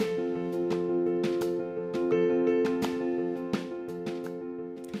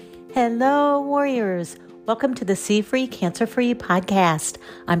Hello, warriors. Welcome to the C-Free, Cancer-Free podcast.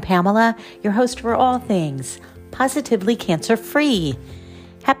 I'm Pamela, your host for all things positively cancer-free.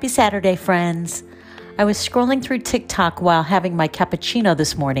 Happy Saturday, friends. I was scrolling through TikTok while having my cappuccino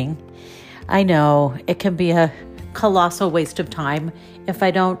this morning. I know it can be a colossal waste of time if I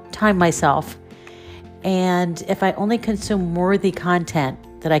don't time myself and if I only consume worthy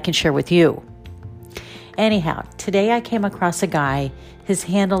content that I can share with you. Anyhow, today I came across a guy. His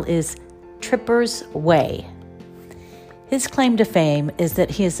handle is Tripper's Way. His claim to fame is that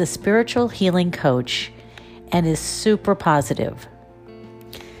he is a spiritual healing coach and is super positive.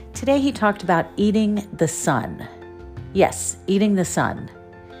 Today he talked about eating the sun. Yes, eating the sun.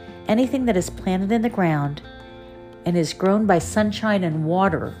 Anything that is planted in the ground and is grown by sunshine and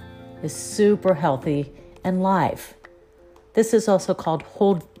water is super healthy and live. This is also called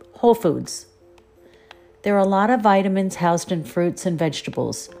whole foods. There are a lot of vitamins housed in fruits and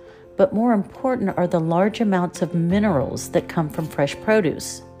vegetables, but more important are the large amounts of minerals that come from fresh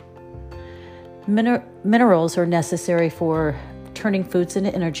produce. Minerals are necessary for turning foods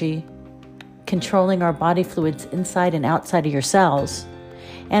into energy, controlling our body fluids inside and outside of your cells,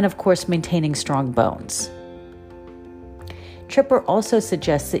 and of course, maintaining strong bones. Tripper also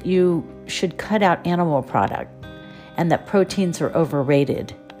suggests that you should cut out animal product and that proteins are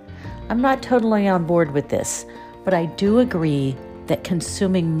overrated. I'm not totally on board with this, but I do agree that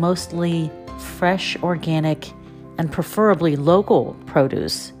consuming mostly fresh, organic, and preferably local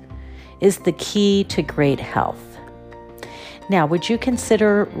produce is the key to great health. Now, would you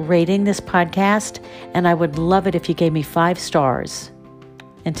consider rating this podcast? And I would love it if you gave me 5 stars.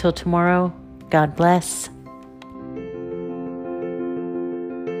 Until tomorrow, God bless.